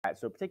right,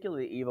 so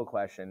particularly the evil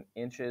question,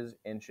 inches,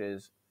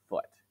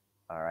 foot.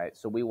 All right,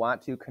 so we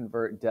want to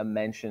convert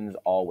dimensions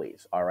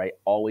always. All right,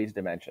 always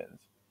dimensions.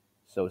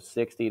 So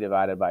 60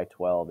 divided by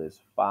 12 is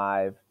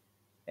 5,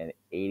 and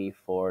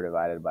 84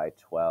 divided by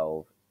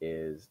 12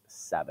 is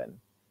 7.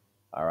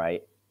 All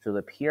right, so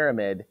the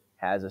pyramid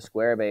has a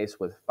square base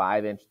with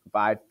 5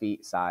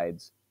 feet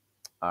sides.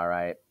 All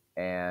right,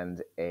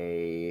 and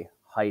a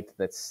height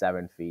that's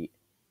 7 feet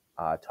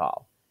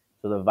tall.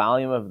 So the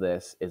volume of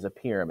this is a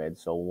pyramid.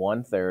 So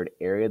 1/3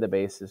 area of the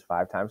base is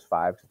 5 times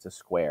 5. It's a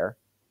square.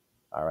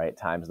 All right,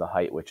 times the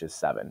height, which is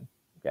 7.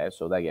 Okay,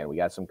 so again, we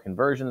got some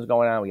conversions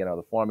going on. We got to know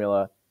the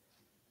formula.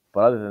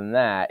 But other than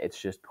that, it's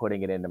just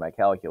putting it into my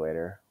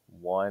calculator.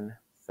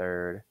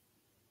 1/3,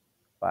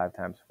 5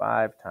 times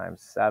 5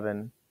 times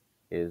 7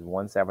 is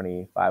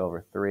 175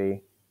 over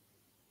 3,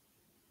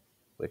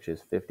 which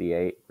is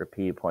 58.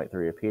 Repeat,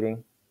 0.3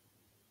 repeating.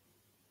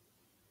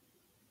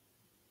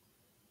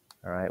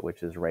 All right,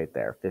 which is right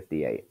there,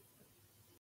 58.